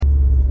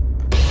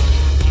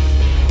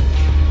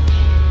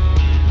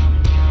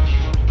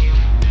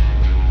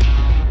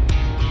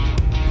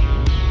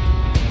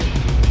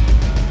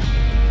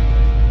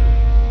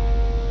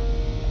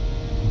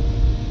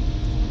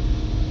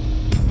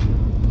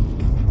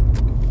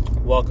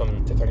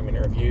welcome to 30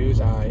 Minute Reviews.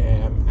 I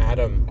am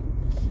Adam.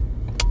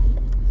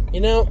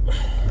 You know,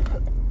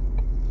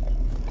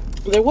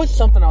 there was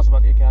something else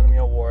about the Academy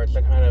Awards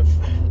that kind of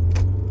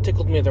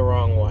tickled me the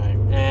wrong way.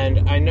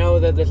 And I know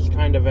that this is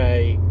kind of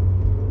a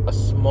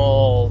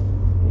small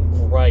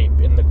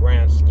gripe in the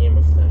grand scheme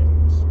of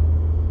things.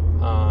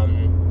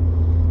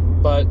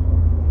 But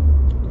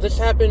this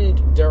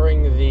happened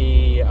during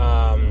the,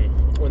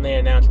 when they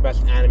announced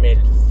Best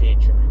Animated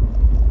Feature.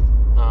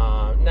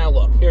 Now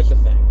look, here's the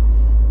thing.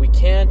 We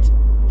can't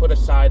put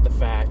aside the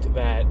fact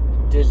that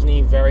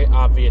Disney very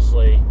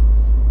obviously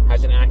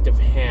has an active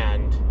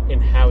hand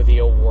in how the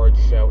award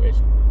show is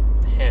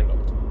handled.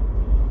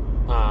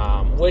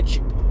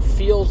 Which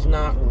feels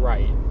not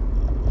right.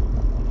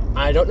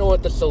 I don't know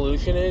what the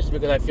solution is,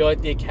 because I feel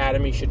like the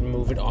Academy should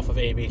move it off of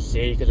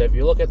ABC, because if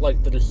you look at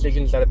like the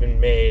decisions that have been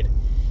made,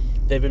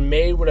 they've been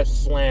made with a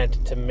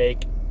slant to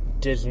make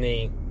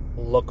Disney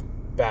look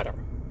better.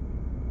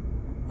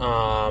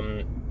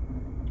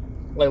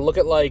 Look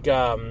at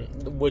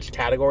which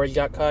categories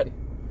got cut.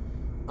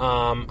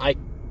 I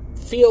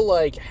feel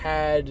like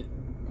had,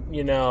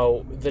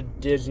 the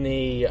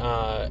Disney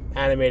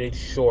animated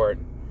short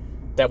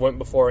that went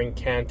before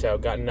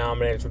Encanto got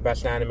nominated for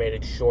Best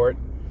Animated Short,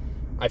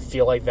 I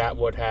feel like that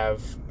would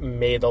have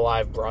made the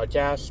live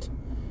broadcast.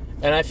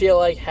 And I feel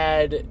like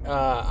had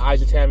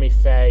Isa Tammy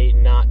Faye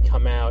not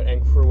come out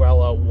and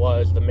Cruella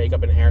was the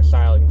makeup and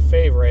hairstyling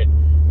favorite,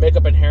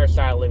 makeup and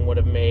hairstyling would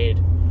have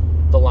made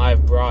the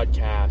live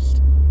broadcast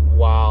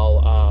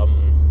while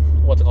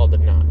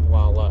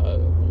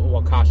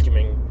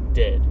costuming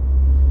did.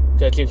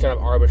 Because it seems kind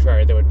of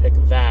arbitrary they would pick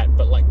that,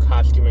 but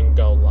costuming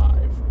go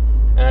live.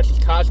 And that's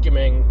just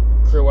costuming.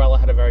 Cruella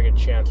had a very good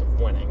chance of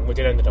winning, which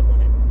it ended up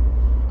winning.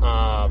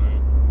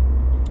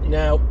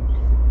 Now,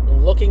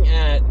 looking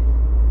at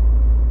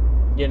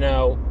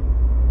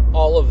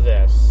all of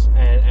this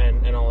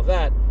and all of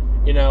that,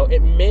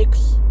 it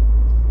makes.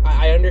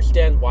 I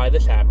understand why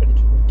this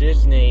happened.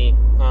 Disney,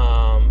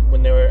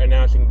 when they were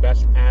announcing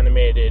Best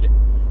Animated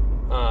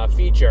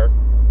Feature,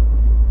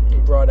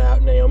 brought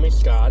out Naomi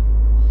Scott,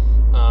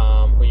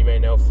 who you may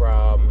know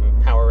from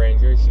Power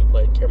Rangers. She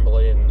played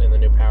Kimberly in the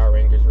new Power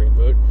Rangers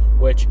reboot,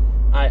 which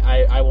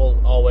I will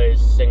always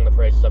sing the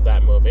praises of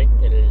that movie.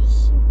 It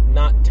is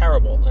not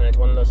terrible, and it's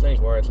one of those things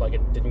where it's like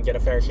it didn't get a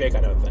fair shake,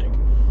 I don't think.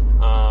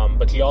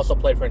 But she also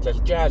played Princess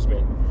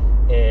Jasmine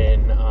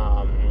in,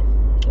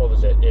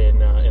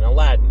 in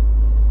Aladdin.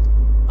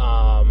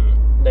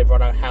 They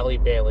brought out Halle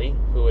Bailey,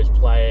 who is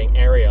playing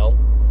Ariel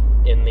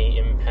in the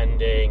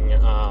impending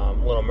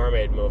Little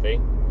Mermaid movie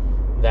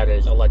that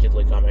is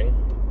allegedly coming.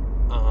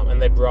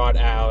 And they brought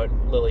out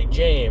Lily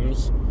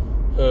James,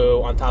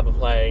 who, on top of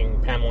playing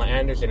Pamela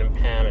Anderson in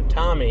Pam and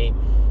Tommy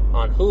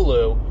on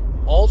Hulu,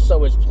 also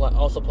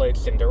played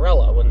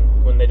Cinderella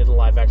when they did the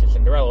live-action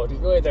Cinderella, which is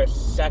really their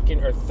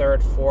second or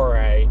third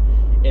foray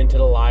into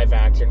the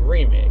live-action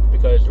remake,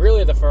 because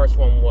really the first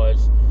one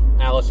was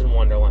Alice in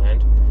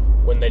Wonderland,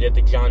 when they did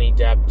the Johnny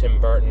Depp,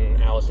 Tim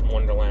Burton Alice in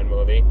Wonderland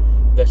movie.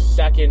 The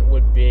second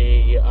would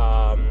be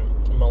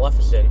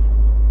Maleficent,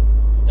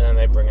 and then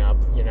they bring up,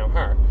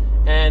 her.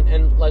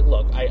 And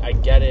look, I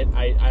get it.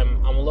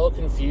 I'm a little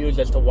confused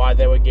as to why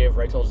they would give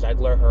Rachel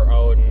Zegler her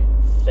own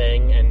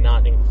thing and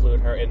not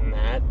include her in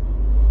that.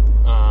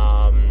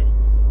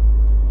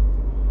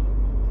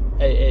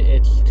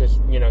 It's because,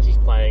 she's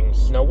playing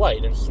Snow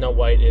White, and Snow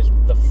White is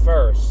the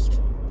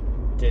first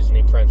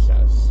Disney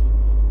princess.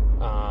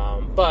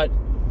 But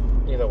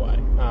either way,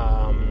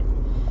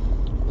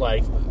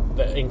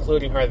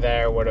 including her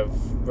there would have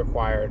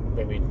required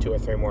maybe 2 or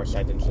 3 more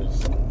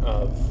sentences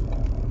of,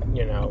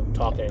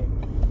 talking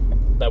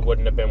that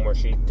wouldn't have been where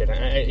she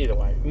didn't. Either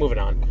way, moving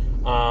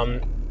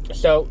on.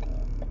 So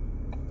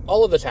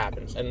all of this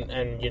happens, and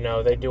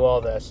they do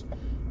all this,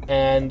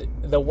 and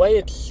the way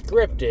it's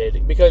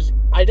scripted, because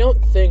I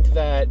don't think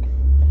that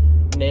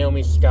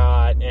Naomi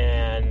Scott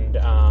and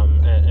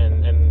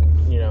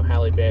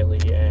Halle Bailey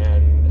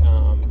and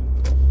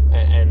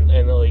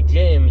Lily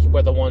James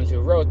were the ones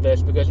who wrote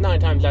this, because 9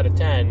 times out of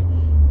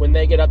 10, when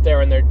they get up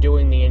there and they're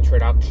doing the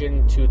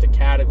introduction to the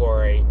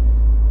category,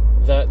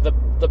 the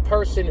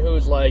person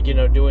who's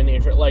doing the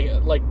intro,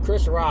 like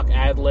Chris Rock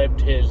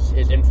ad-libbed his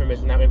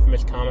infamous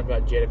comment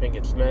about Jada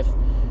Pinkett Smith.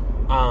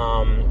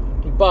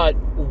 But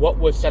what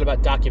was said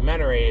about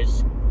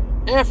documentaries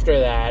after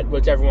that,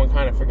 which everyone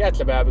kind of forgets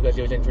about because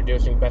he was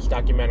introducing Best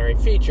Documentary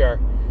Feature,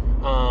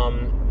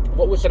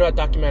 what was said about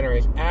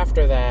documentaries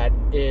after that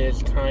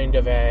is kind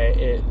of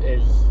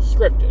is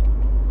scripted.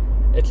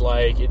 It's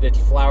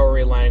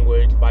flowery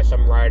language by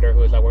some writer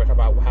who is we're talking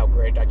about how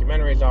great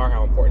documentaries are,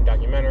 how important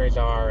documentaries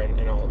are,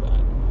 and all of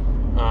that.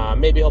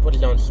 Maybe he'll put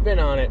his own spin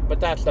on it,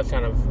 but that's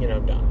kind of,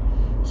 done.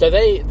 So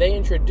they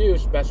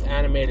introduced Best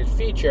Animated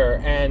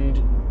Feature,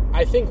 and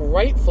I think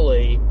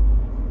rightfully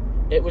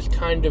it was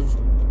kind of,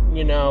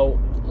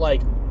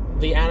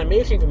 the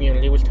animation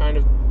community was kind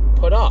of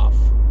put off.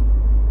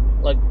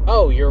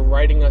 Oh, you're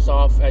writing us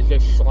off as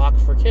just schlock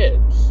for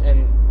kids,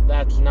 and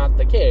that's not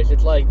the case.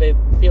 It's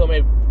people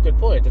made good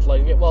points. It's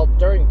well,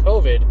 during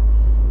COVID,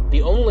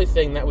 the only only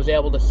thing that was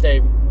able to stay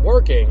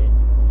working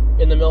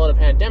in the middle of the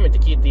pandemic to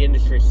keep the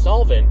industry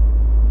solvent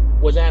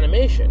was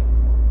animation.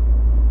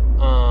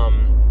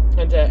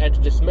 And to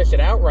dismiss it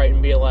outright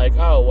and be like,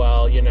 oh,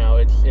 well,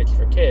 it's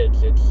for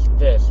kids, it's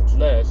this,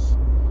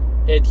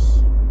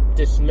 it's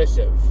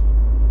dismissive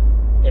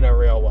in a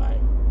real way.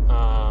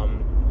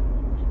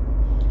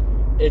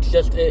 It's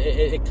just,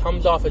 it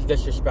comes off as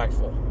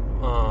disrespectful.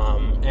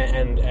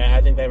 And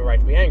I think they have a right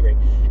to be angry.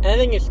 And the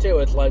thing is, too,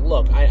 it's like,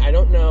 look, I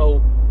don't know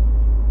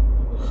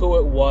who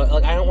it was.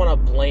 Like, I don't want to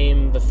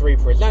blame the three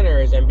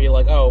presenters and be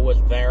like, oh, it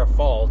was their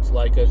fault.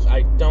 Like, because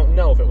I don't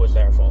know if it was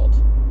their fault.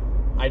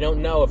 I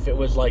don't know if it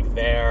was, like,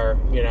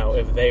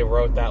 if they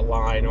wrote that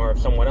line or if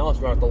someone else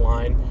wrote the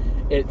line.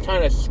 It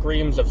kind of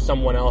screams of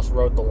someone else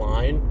wrote the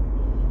line.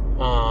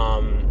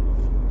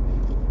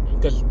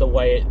 Because the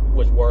way it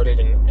was worded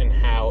and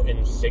how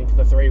in sync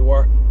the three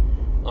were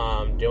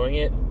doing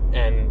it.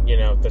 And,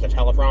 there's a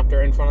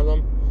teleprompter in front of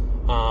them.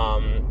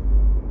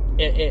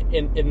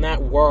 In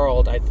that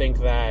world, I think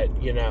that,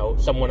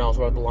 someone else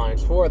wrote the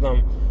lines for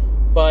them.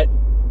 But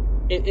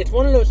it's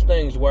one of those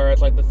things where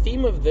it's like the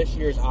theme of this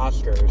year's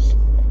Oscars,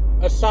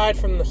 aside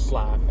from the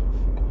slap,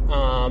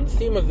 the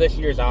theme of this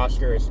year's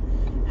Oscars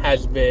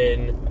has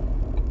been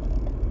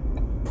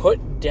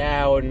put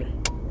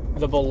down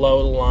the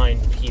below-the-line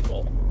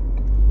people.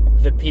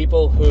 The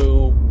people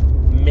who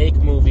make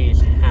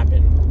movies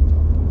happen.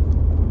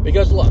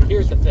 Because, look,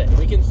 here's the thing.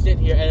 We can sit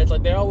here, and it's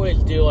like, they always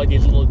do, like,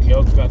 these little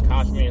jokes about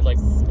costuming. It's like,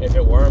 if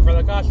it weren't for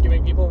the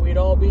costuming people, we'd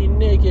all be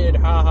naked.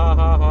 Ha, ha,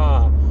 ha,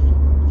 ha.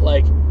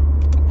 Like,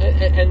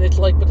 and it's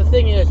like, but the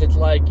thing is, it's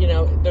like,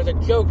 there's a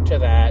joke to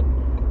that.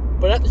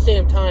 But at the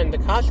same time, the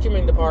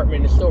costuming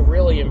department is still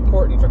really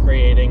important for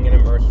creating an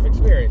immersive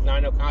experience. Now, I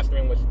know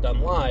costuming was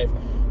done live,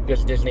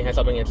 because Disney had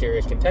something in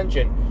serious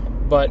contention.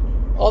 But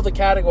all the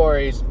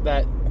categories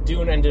that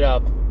Dune ended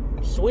up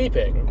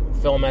sweeping,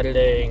 film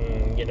editing,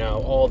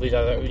 all these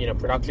other,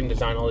 production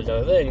design, all these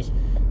other things,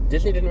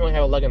 Disney didn't really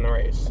have a leg in the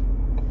race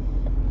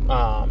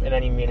in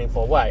any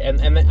meaningful way.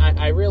 And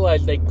I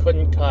realized they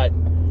couldn't cut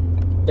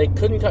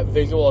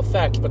visual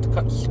effects, but to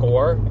cut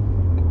score,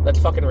 that's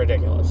fucking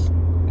ridiculous.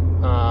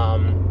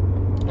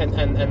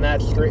 And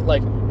that's straight,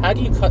 like, how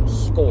do you cut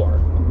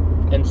score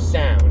and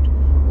sound?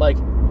 Like,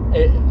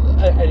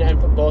 and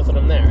put both of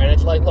them there. And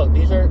it's like, look,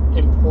 these are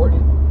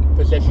important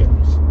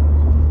positions.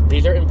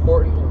 These are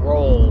important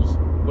roles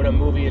when a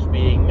movie is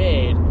being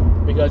made,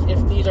 because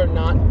if these are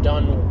not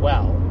done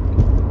well,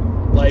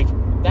 like,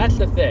 that's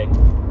the thing.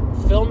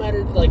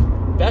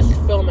 Best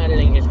film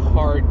editing is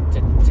hard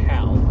to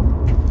tell.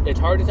 It's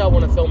hard to tell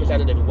when a film is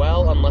edited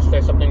well unless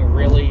there's something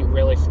really,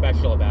 really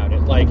special about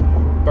it, like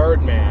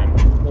Birdman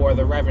or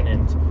The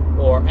Revenant,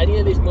 or any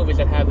of these movies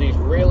that have these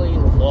really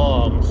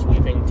long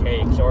sweeping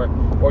takes, or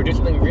do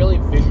something really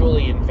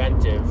visually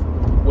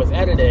inventive with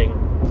editing.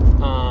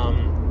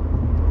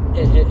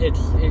 It's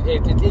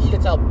to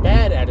tell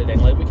bad editing.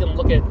 Like, we can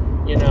look at,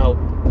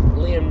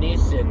 Liam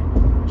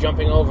Neeson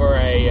jumping over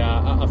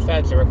a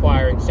fence and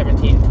requiring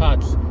 17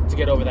 cuts to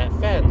get over that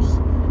fence,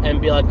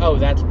 and be like, oh,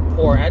 that's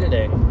poor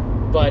editing.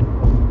 But,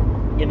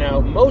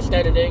 most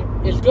editing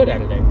is good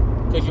editing,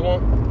 because you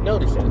won't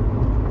notice it.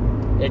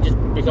 It just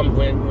becomes,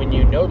 when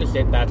you notice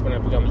it, that's when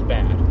it becomes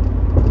bad.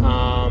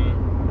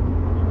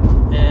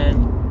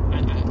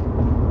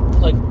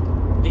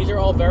 These are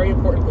all very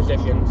important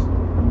positions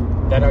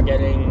that are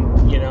getting,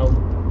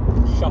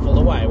 shuffled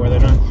away, where they're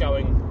not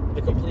showing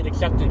the complete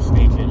acceptance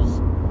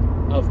speeches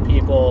of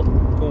people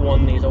who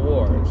won these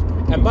awards.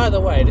 And by the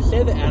way, to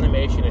say that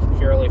animation is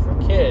purely for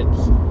kids,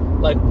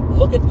 like,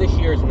 look at this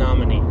year's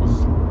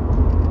nominees.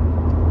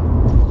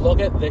 Look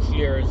at this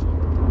year's,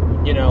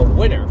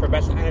 winner for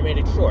Best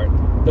Animated Short.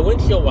 The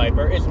Windshield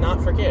Wiper is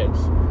not for kids.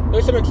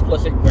 There's some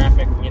explicit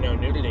graphic,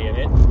 nudity in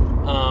it,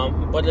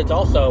 but it's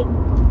also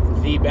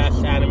the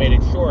best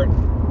animated short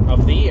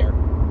of the year.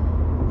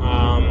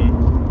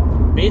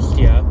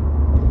 Bestia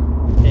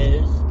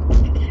is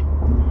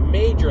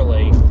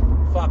majorly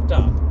fucked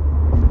up.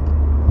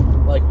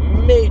 Like,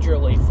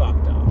 majorly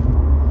fucked up.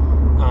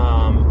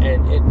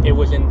 And it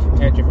was in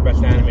contention for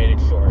Best Animated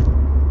Short.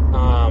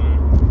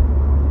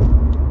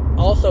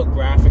 Also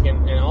graphic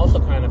and also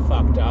kind of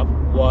fucked up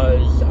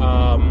was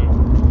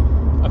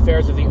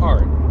Affairs of the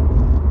Art.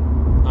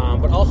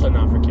 But also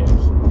not for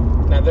kids.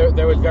 Now,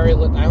 there was I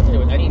don't think there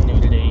was any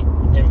nudity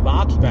in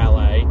Box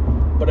Ballet,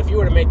 but if you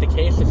were to make the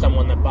case to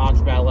someone that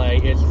Box Ballet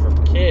is for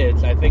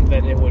kids, I think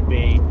that it would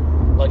be,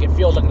 like, it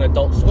feels like an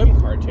Adult Swim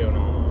cartoon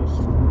almost.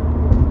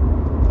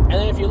 And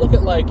then if you look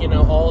at,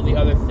 all the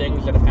other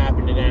things that have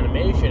happened in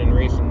animation in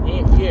recent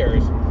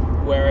years,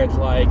 where it's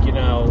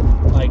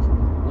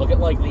look at,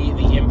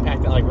 the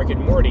impact that, Rick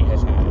and Morty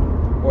has had,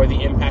 or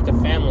the impact of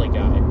Family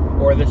Guy,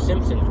 or The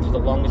Simpsons, which is the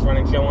longest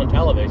running show on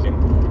television,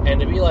 and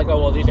to be like, oh,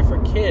 well, these are for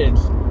kids,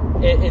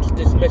 it's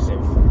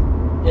dismissive.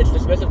 It's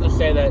dismissive to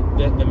say that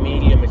the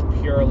medium is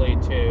purely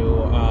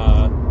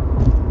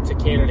to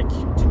cater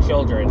to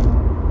children,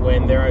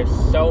 when there is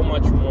so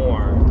much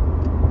more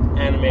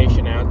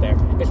animation out there.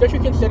 Especially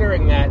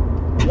considering that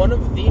one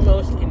of the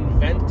most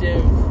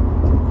inventive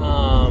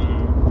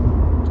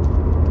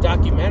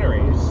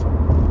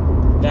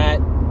documentaries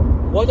that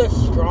was a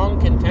strong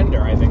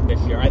contender, I think, this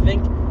year. I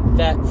think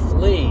that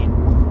Flea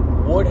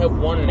would have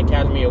won an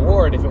Academy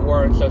Award if it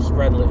weren't so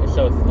thinly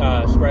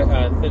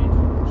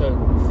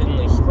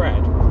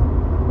spread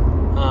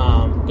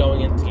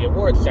going into the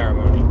awards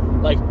ceremony.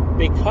 Like,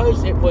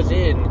 because it was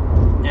in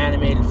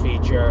animated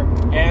feature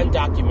and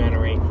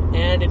documentary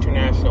and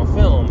international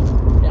film,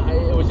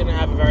 it was going to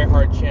have a very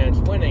hard chance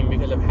winning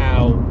because of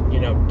how,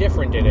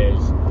 different it is.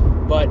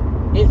 But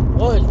it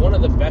was one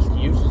of the best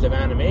uses of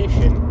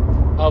animation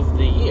of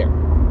the year.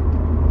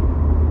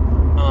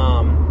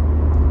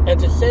 And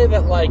to say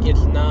that, like,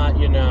 it's not,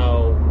 it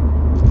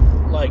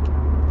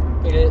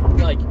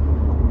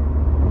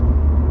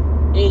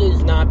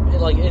is not,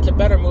 like, it's a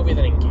better movie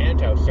than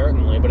Encanto,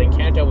 certainly, but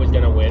Encanto was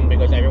going to win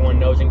because everyone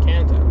knows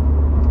Encanto.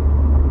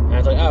 And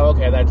it's like, oh,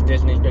 okay, that's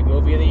Disney's big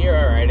movie of the year,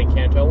 alright,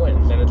 Encanto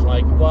wins. And it's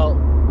like, well,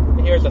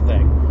 here's the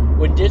thing.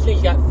 When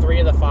Disney's got 3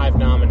 of the 5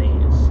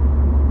 nominees,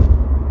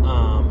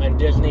 and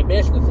Disney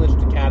basically flips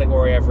the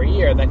category every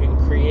year, that can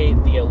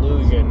create the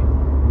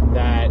illusion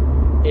that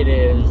it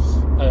is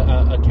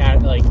a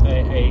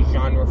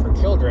genre for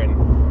children.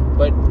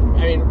 But,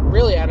 I mean,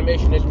 really,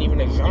 animation isn't even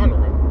a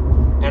genre.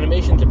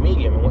 Animation's a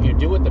medium, and what you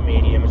do with the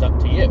medium is up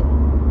to you.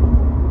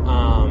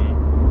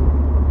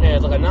 And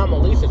it's like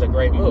Anomalisa is a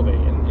great movie,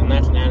 and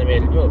that's an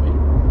animated movie.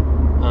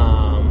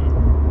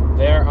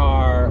 There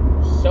are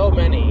so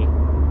many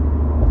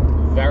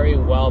very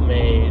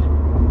well-made,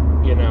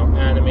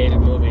 animated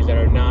movies that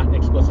are not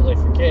explicitly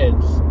for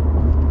kids.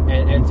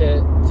 And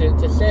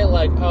to say,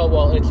 like, oh,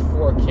 well, it's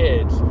for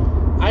kids,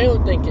 I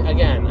don't think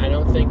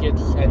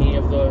it's any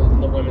of the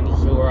women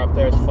who are up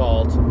there's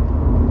fault.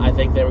 I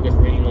think they were just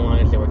reading the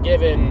lines they were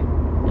given,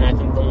 and I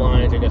think the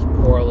lines are just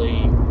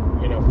poorly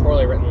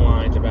written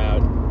lines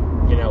about,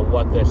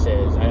 what this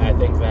is. I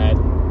think that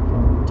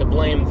to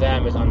blame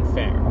them is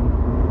unfair.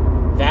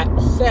 That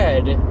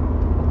said,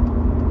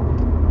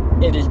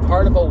 it is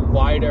part of a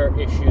wider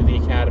issue the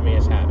Academy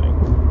is having.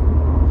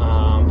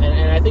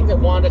 And I think that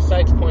Wanda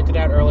Sykes pointed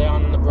out early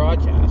on in the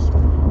broadcast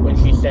when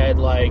she said,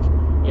 like,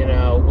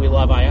 we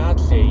love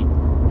IATSE.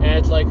 And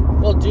it's like,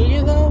 well, do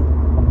you, though?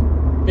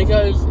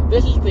 Because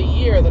this is the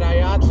year that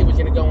IATSE was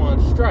going to go on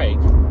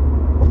strike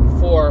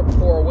for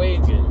poor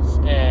wages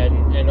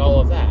and all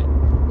of that.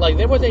 Like,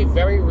 there was a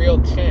very real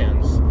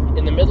chance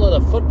in the middle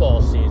of the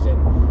football season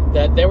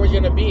that there was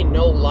going to be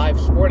no live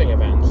sporting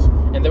events,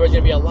 and there was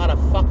going to be a lot of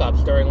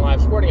fuck-ups during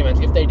live sporting events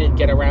if they did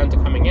get around to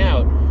coming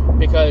out,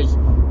 because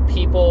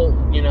people,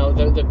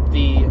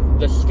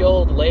 the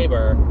skilled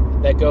labor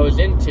that goes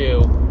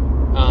into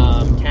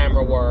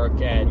camera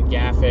work and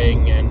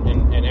gaffing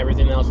and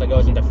everything else that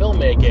goes into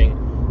filmmaking,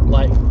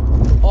 like,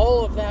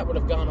 all of that would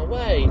have gone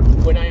away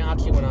when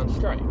IATSE went on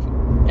strike,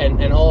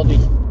 and all of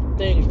these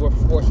things were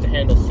forced to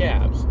handle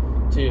scabs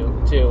to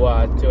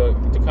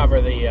cover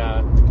the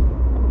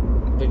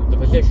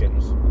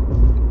positions.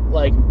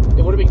 Like,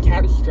 it would have been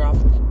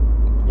catastrophic,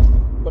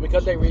 but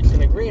because they reached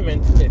an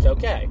agreement, it's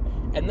okay.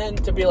 And then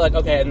to be like,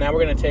 okay, and now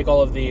we're going to take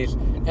all of these,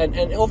 and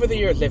over the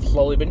years they've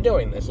slowly been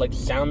doing this, like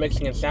sound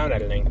mixing and sound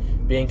editing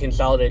being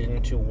consolidated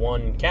into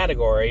one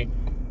category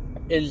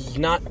is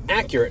not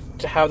accurate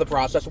to how the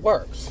process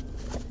works.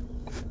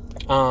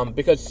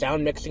 Because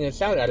sound mixing and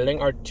sound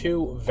editing are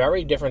two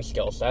very different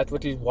skill sets,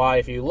 which is why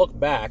if you look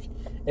back,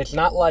 it's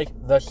not like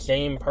the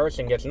same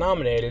person gets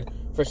nominated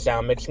for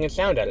sound mixing and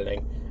sound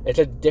editing. It's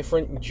a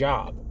different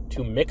job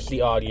to mix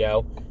the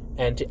audio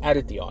and to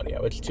edit the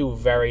audio. It's two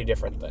very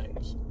different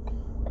things.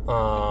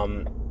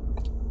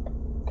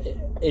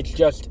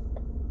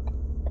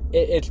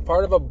 It's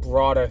part of a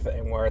broader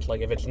thing where it's like,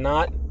 if it's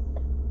not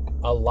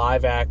a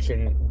live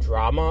action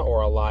drama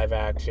or a live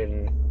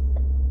action,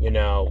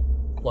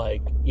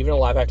 like even a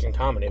live action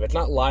comedy, if it's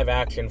not live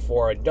action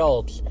for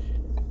adults,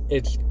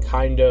 it's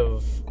kind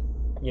of,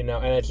 and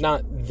it's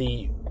not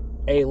the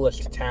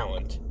A-list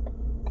talent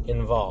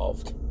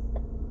involved,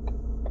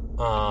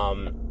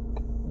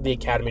 the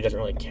Academy doesn't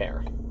really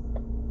care.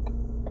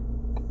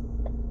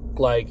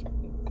 Like,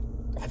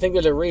 I think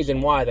there's a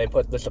reason why they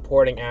put the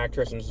supporting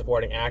actress and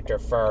supporting actor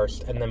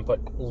first, and then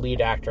put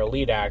lead actor,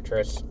 lead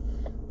actress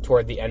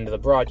toward the end of the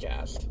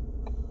broadcast.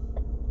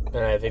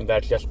 And I think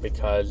that's just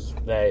because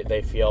they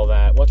feel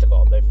that,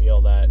 they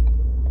feel that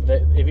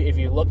if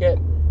you look at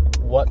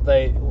what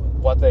they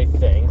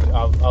think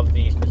of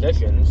these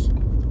positions,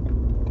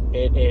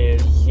 it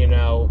is, it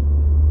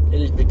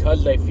is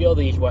because they feel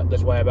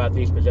this way about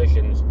these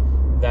positions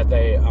that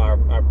they are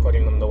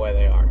putting them the way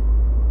they are.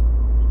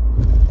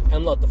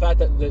 And look, the fact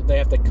that they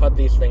have to cut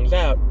these things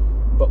out,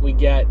 but we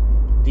get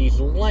these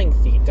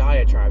lengthy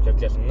diatribes of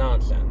just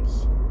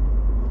nonsense.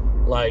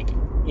 Like,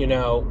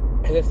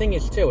 and the thing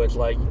is, too, it's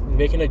like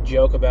making a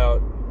joke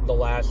about The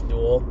Last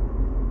Duel.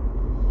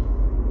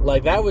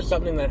 Like, that was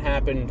something that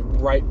happened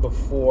right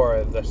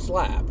before the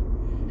slap.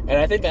 And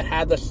I think that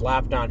had the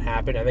slap not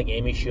happened, I think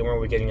Amy Schumer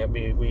would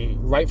be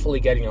rightfully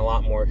getting a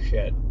lot more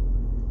shit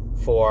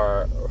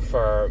for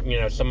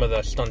some of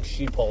the stunts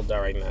she pulled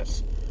during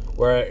this.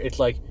 Where it's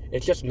like,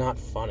 it's just not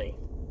funny.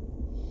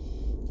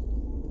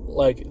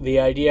 like, the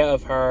idea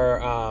of her,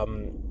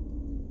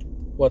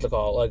 what's it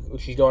called? Like,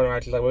 she's going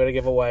around, she's like, we're gonna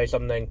give away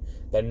something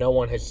that no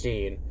one has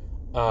seen.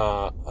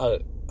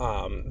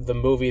 The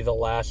movie The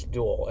Last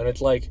Duel. And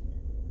it's like,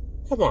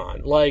 come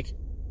on. Like,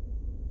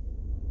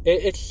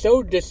 it's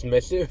so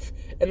dismissive.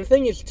 And the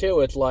thing is,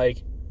 too, it's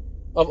like,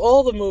 of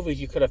all the movies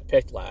you could have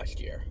picked last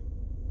year,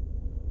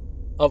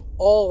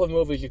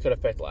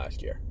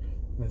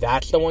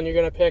 that's the one you're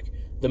gonna pick?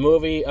 The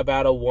movie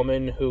about a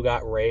woman who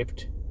got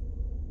raped,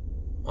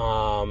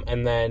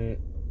 and then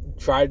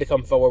tried to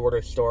come forward with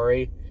her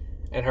story,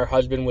 and her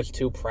husband was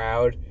too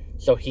proud,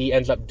 so he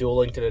ends up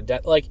dueling to the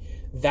death. Like,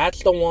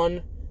 that's the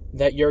one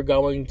that you're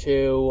going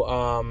to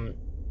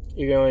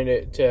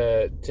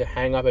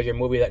hang up as your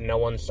movie that no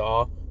one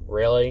saw,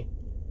 really?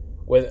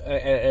 And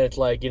it's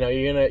like,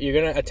 you're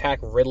gonna attack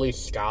Ridley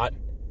Scott,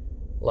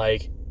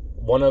 like,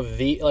 one of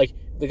the, like,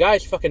 the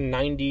guy's fucking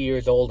 90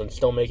 years old and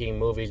still making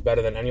movies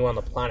better than anyone on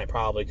the planet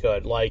probably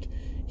could. Like,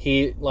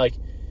 he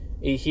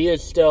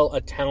is still a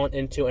talent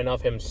into and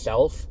of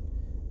himself,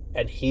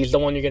 and he's the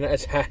one you're gonna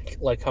attack.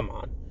 Like, come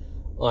on.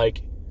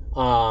 Like,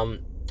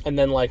 and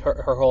then, like,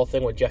 her whole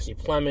thing with Jesse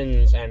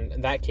Plemons,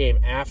 and that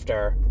came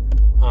after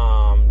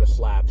The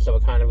Slap, so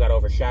it kind of got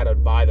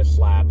overshadowed by The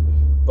Slap.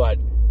 But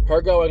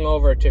her going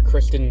over to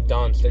Kristen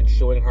Dunst and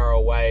shooing her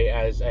away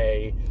as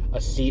a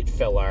seat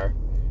filler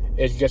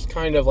is just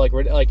kind of like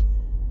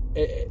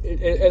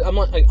I'm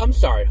like, I'm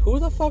sorry, who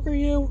the fuck are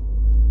you?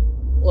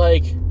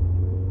 Like,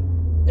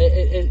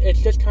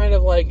 it's just kind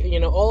of like,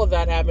 all of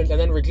that happens, and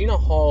then Regina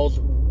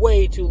Hall's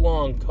way too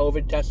long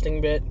COVID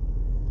testing bit,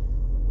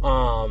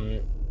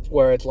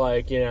 where it's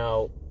like,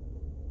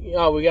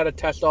 we gotta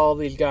test all of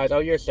these guys. Oh,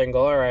 you're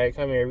single, alright,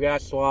 come here, we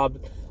got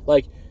swabbed.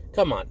 Like,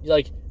 come on,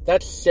 like,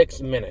 that's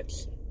 6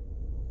 minutes.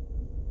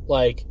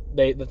 Like,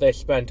 they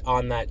spent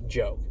on that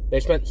joke. They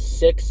spent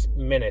 6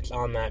 minutes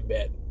on that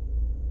bit.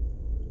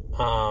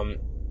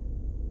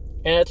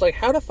 And it's like,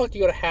 how the fuck do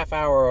you go a half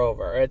hour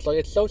over? It's like,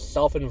 it's so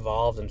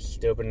self-involved and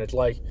stupid, and it's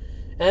like,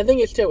 and I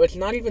think it's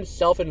not even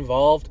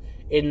self-involved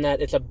in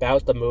that it's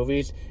about the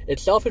movies.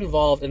 It's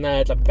self-involved in that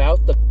it's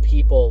about the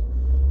people,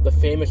 the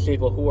famous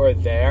people who are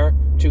there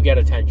to get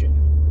attention.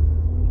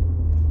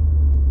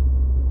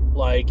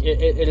 Like,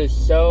 it is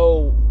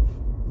so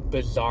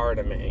bizarre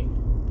to me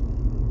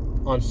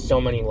on so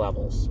many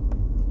levels.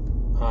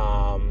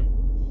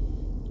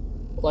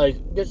 Like,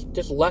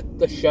 just let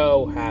the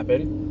show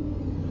happen.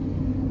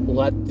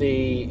 Let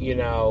the,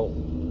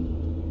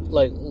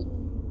 like,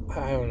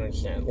 I don't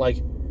understand.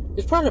 Like,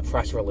 just put out a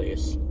press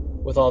release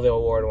with all the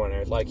award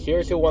winners. Like,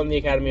 here's who won the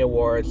Academy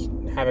Awards.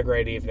 Have a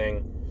great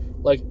evening.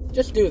 Like,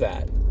 just do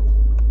that.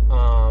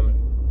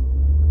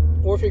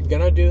 Or if you're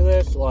gonna do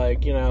this,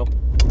 like,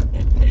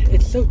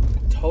 it's so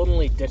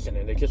totally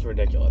dissonant. It's just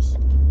ridiculous.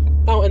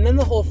 Oh, and then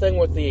the whole thing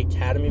with the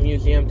Academy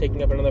Museum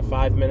taking up another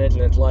 5 minutes,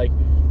 and it's like,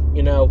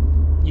 you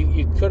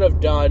could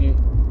have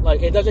done,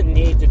 like, it doesn't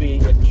need to be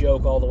a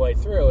joke all the way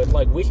through. It's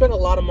like, we spent a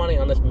lot of money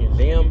on this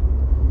museum,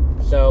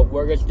 so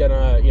we're just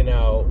gonna,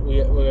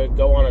 we're gonna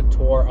go on a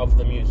tour of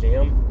the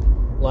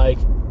museum. Like,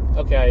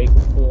 okay,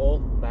 cool.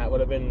 That would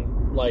have been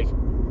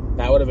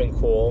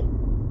cool.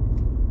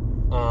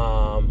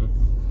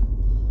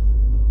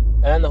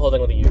 And then the whole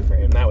thing with the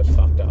Ukraine, that was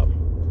fucked up.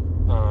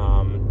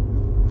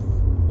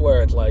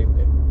 Where it's like,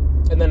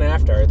 and then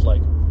after, it's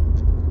like,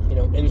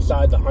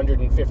 inside the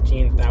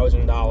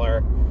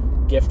 $115,000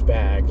 gift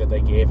bag that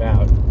they gave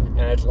out,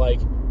 and it's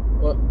like,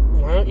 well,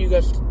 why don't you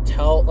just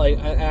tell, like,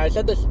 I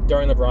said this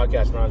during the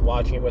broadcast when I was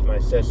watching it with my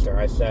sister.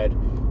 I said,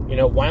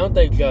 why don't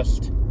they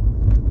just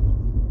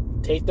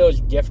take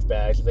those gift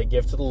bags that they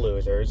give to the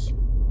losers,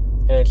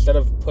 and instead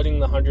of putting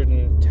the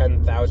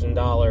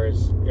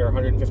 $110,000 or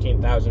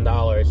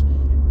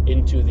 $115,000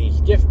 into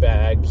these gift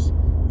bags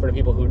for the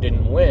people who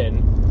didn't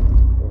win,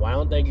 why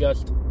don't they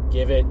just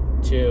give it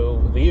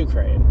to the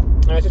Ukraine?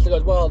 And my sister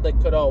goes, well, they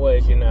could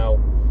always, I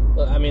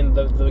mean,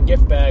 the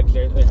gift bags,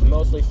 there's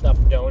mostly stuff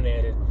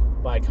donated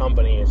by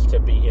companies to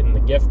be in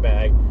the gift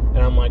bag. And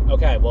I'm like,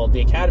 okay, well,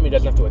 the Academy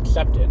doesn't have to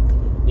accept it.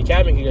 The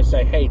Academy can just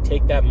say, hey,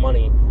 take that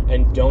money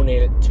and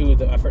donate it to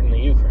the effort in the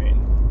Ukraine.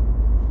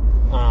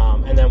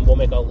 And then we'll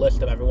make a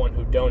list of everyone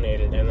who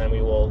donated, and then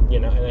we will,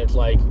 and it's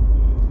like,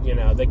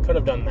 they could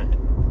have done that.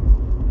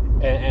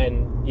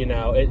 And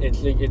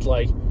it's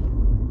like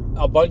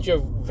a bunch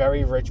of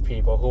very rich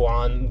people who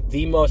on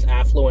the most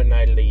affluent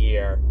night of the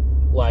year,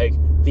 like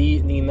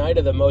the night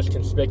of the most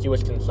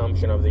conspicuous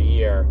consumption of the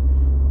year,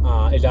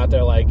 is out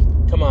there like,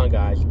 come on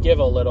guys, give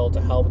a little to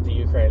help with the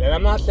Ukraine. And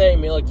I'm not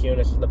saying Mila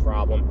Kunis is the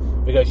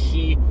problem, because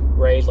she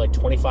raised like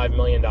 $25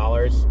 million,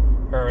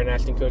 her and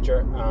Ashton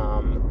Kutcher,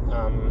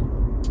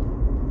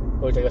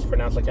 which I guess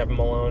pronounced like Kevin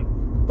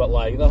Malone, but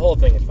like the whole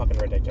thing is fucking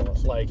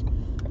ridiculous. Like,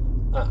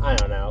 I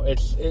don't know,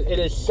 it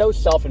is so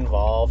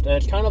self-involved, and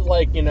it's kind of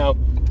like,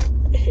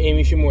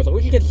 Amy Schumer was like,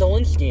 we should get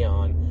Zelensky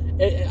on.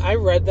 I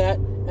read that,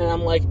 and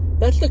I'm like,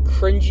 that's the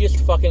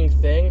cringiest fucking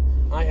thing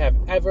I have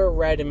ever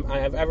read and I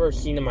have ever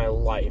seen in my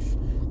life.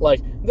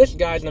 Like, this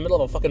guy's in the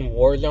middle of a fucking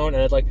war zone,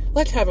 and it's like,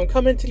 let's have him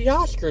come into the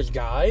Oscars,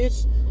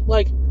 guys.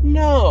 Like,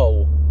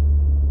 no.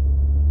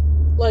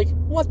 Like,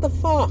 what the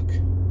fuck?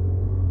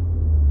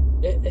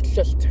 It's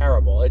just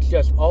terrible. It's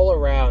just all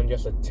around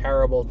just a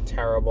terrible,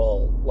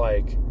 terrible,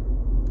 like,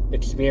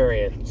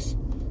 experience.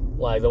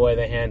 Like, the way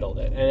they handled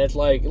it. And it's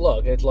like,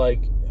 look, it's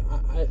like,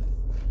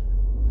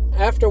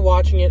 after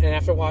watching it and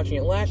after watching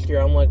it last year,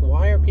 I'm like,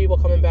 why are people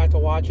coming back to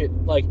watch it?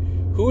 Like,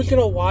 who's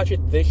going to watch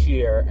it this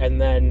year and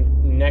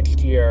then next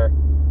year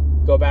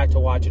go back to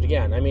watch it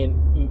again? I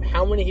mean,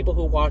 how many people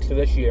who watched it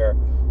this year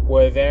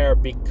were there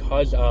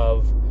because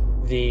of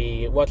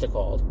the, what's it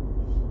called?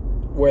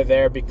 Were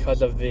there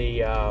because of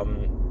the,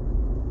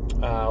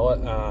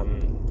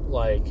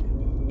 like,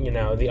 you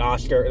know, the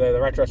Oscar,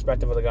 the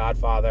retrospective of The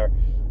Godfather,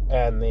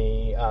 and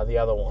the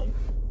other one,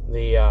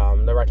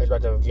 the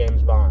retrospective of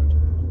James Bond.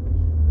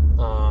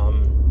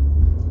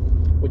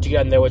 Which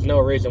again, there was no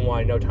reason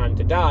why No Time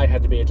to Die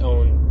had to be its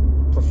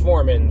own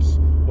performance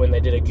when they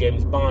did a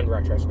James Bond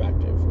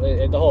retrospective.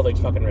 The whole thing's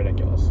fucking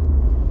ridiculous.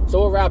 So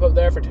we'll wrap up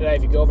there for today.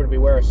 If you go over to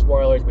Beware of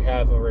Spoilers, we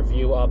have a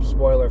review up,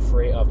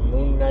 spoiler-free, of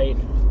Moon Knight,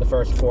 the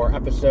first 4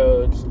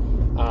 episodes.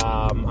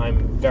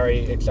 I'm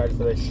very excited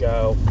for this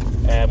show,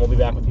 and we'll be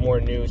back with more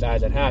news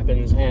as it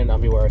happens. And on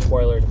Beware of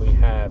Spoilers, we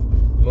have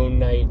Moon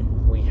Knight,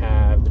 we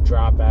have The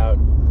Dropout,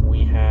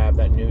 we have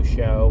that new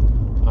show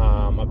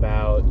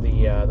about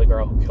the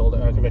girl who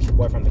convinced her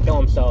boyfriend to kill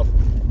himself,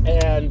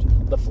 and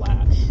The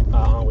Flash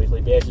on a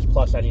weekly basis,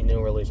 plus any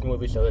new release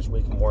movie. So this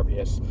week,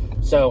 Morbius.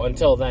 So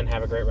until then,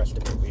 have a great rest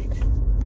of your week.